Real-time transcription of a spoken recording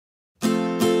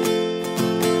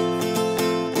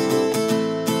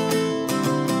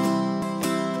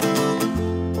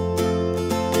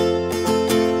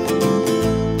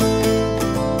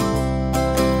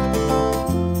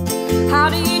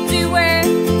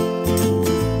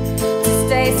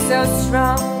so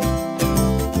strong.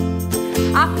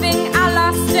 I think I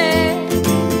lost it,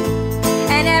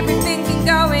 and everything's been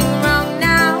going wrong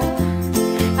now.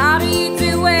 How do you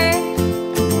do it?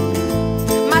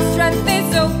 My strength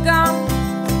is all gone.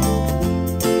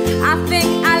 I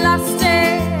think I lost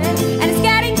it, and it's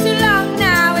getting too long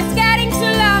now. It's getting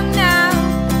too long now.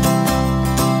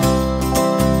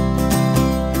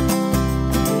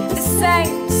 The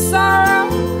same sorrow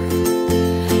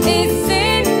is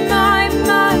in my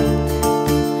mind,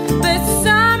 but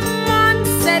someone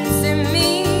said to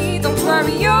me, don't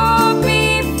worry, you'll be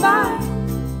fine.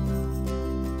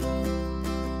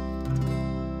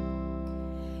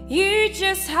 You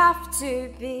just have to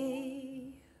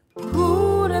be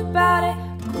cool about it,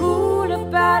 cool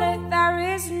about it. There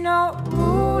is no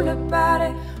rule about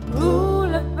it,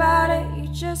 rule about it. You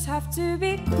just have to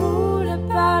be cool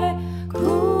about it,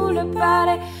 cool about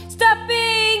it. Stop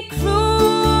being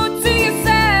cruel to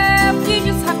yourself. You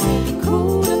just have to be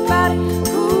cool about it,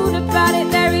 cool about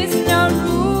it. There is no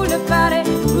rule about it,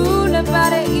 rule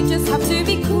about it. You just have to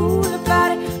be cool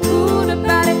about it, cool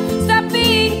about it. Stop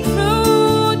being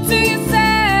cruel to yourself.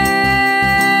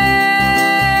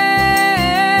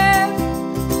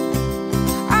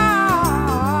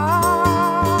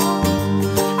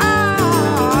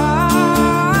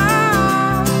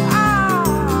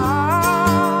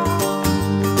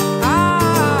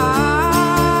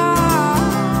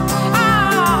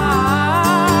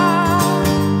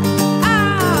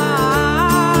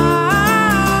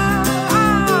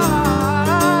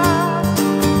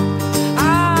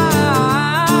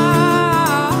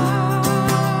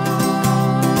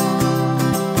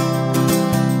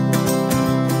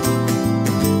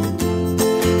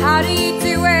 How do you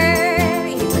do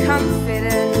it? Your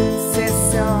confidence is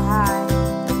so high.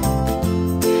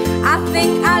 I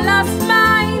think I lost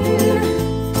mine,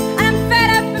 and I'm fed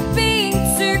up of being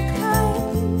too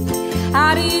kind.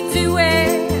 How do you do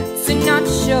it to not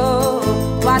show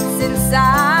what's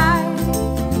inside?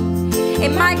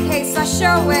 In my case, I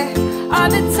show it all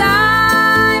the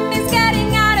time. It's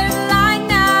getting out of line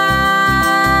now.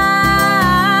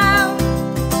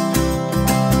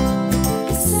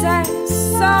 The same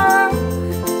sorrow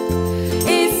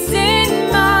is in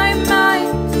my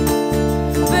mind,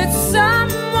 but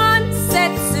someone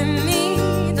said to me,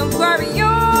 don't worry,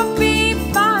 you'll be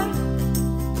fine.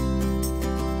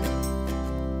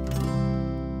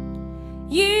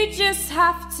 You just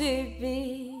have to be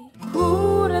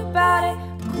cool about it,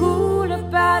 cool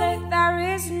about it. There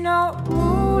is no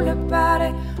rule about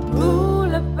it,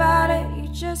 rule about it. You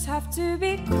just have to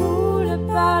be cool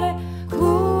about it,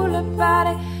 cool about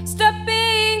it. Stop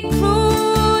being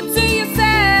cruel to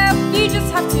yourself. You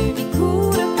just have to be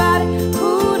cool about it,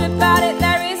 cool about it.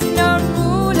 There is no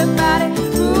rule about it,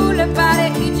 rule about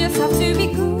it. You just have to be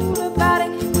cool about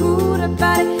it, cool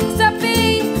about it. Stop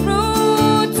being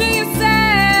cruel to yourself.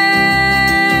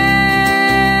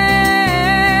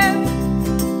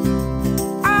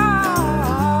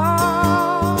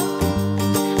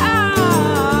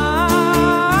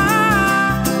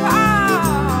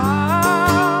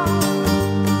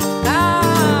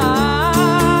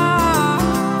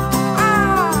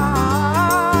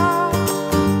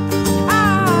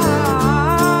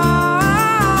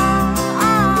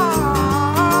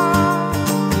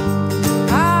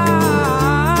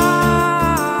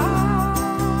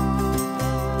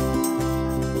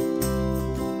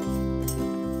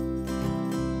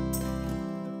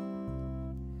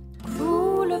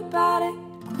 Cool about it,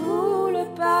 cool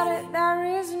about it. There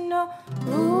is no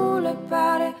rule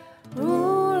about it,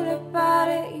 rule about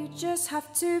it. You just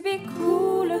have to be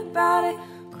cool about it,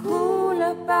 cool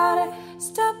about it.